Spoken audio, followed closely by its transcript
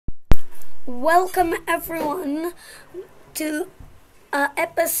Welcome everyone to an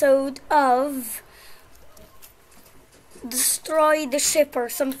episode of Destroy the Ship or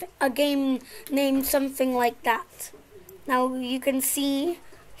something, a game named something like that. Now you can see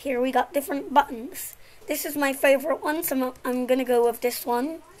here we got different buttons. This is my favorite one, so I'm gonna go with this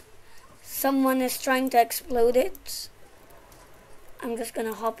one. Someone is trying to explode it. I'm just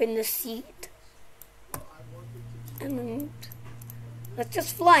gonna hop in the seat and let's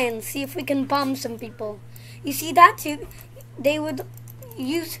just fly and see if we can bomb some people. You see that too?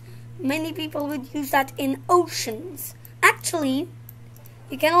 Many people would use that in oceans. Actually,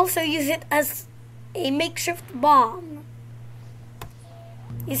 you can also use it as a makeshift bomb.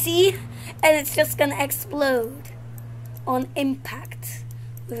 You see? And it's just gonna explode on impact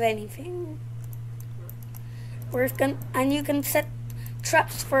with anything. And you can set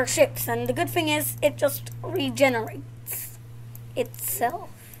traps for ships, and the good thing is it just regenerates itself.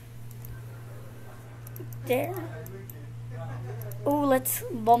 There. Oh, let's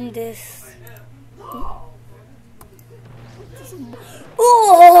bomb this.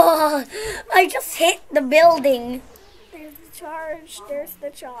 Oh, I just hit the building. There's the charge. There's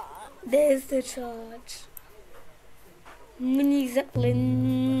the charge. There's the charge. Mini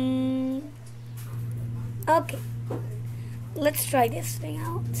Zeppelin. Okay. Let's try this thing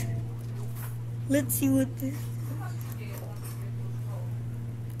out. Let's see what this is.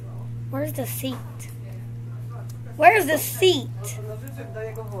 Where's the seat? Where's the seat?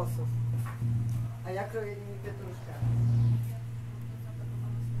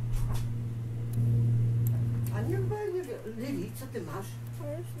 Lili, co ty masz?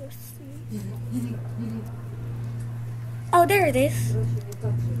 Where's the seat? Oh, there it is.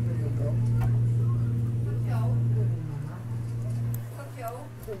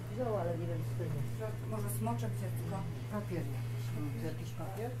 Wziął, ale nie wiem, co to jest. Może smoczek dziecko. Papier jakiś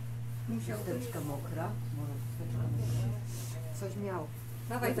papier? Chusteczka mokra. Może chusteczka mokra. Coś miał.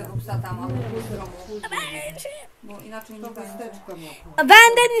 Dawaj tego psa tam, albo pójdź w domu. Bo inaczej nie To będzie. chusteczka mokra.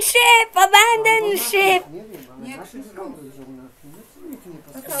 Abandon ship! Abandon ship! Nie wiem, ale Nie, naszych wszystko. skąd, że u nas nic nie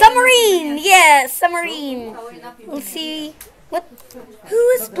postawił. Submarine! Yes, submarine. We'll see. What? Who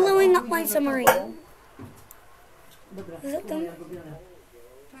is blowing up my submarine? Dobra, Is that them? ja go biorę.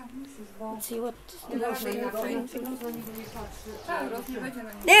 Tak, musisz, bo... Let's see what. Inaczej. Nie patrzy. Tak, roz nie będzie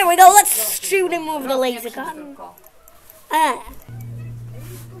na nim. There we go. Let's shoot him with the laser gun. Tylko.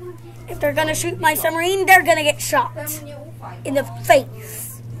 If they're gonna shoot my submarine, they're gonna get shot Temu nie ufaj. in the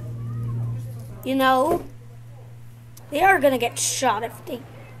face. You know, they are gonna get shot if they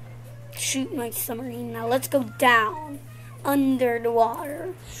shoot my submarine. Now let's go down under the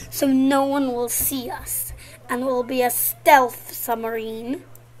water so no one will see us, and we'll be a stealth submarine.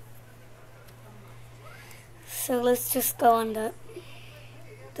 So let's just go on the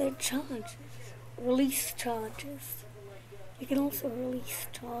charges. Release charges. You can also release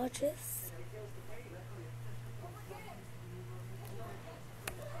charges.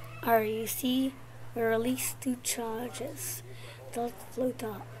 Alright, you see, we release 2 charges. They'll float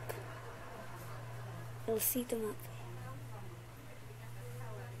up. You'll see them up.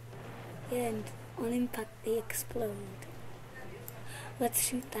 Yeah, and on impact they explode. Let's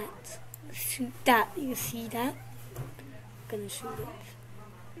shoot that. Let's shoot that. You see that? I'm gonna shoot it.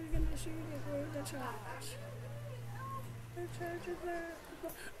 You're gonna shoot it with the charge. The charge is there.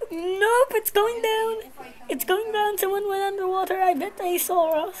 Nope, it's going down. It's going down. Someone went underwater. I bet they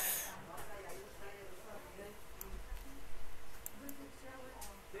saw us.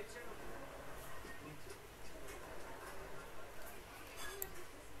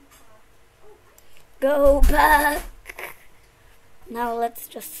 Go back. Now let's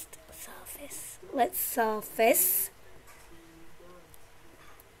just surface. Let's surface.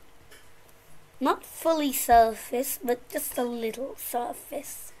 Not fully surface, but just a little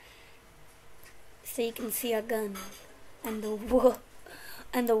surface. So you can see a gun and the wolf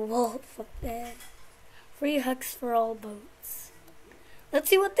up there. Free hugs for all boats.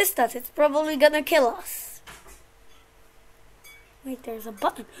 Let's see what this does. It's probably gonna kill us. Wait, there's a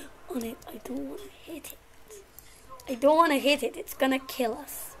button on it. I don't want to hit it. I don't want to hit it. It's gonna kill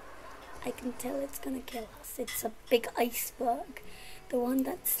us. I can tell it's gonna kill us. It's a big iceberg. The one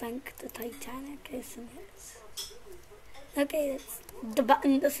that sank the Titanic, isn't it? Okay, the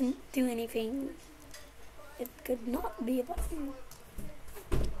button doesn't do anything. It could not be a button.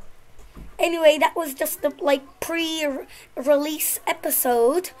 Anyway, that was just the pre-release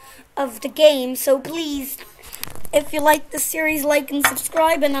episode of the game. So please, if you like the series, like and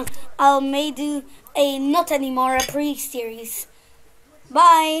subscribe, and I'll may do a not anymore a pre-series.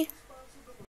 Bye.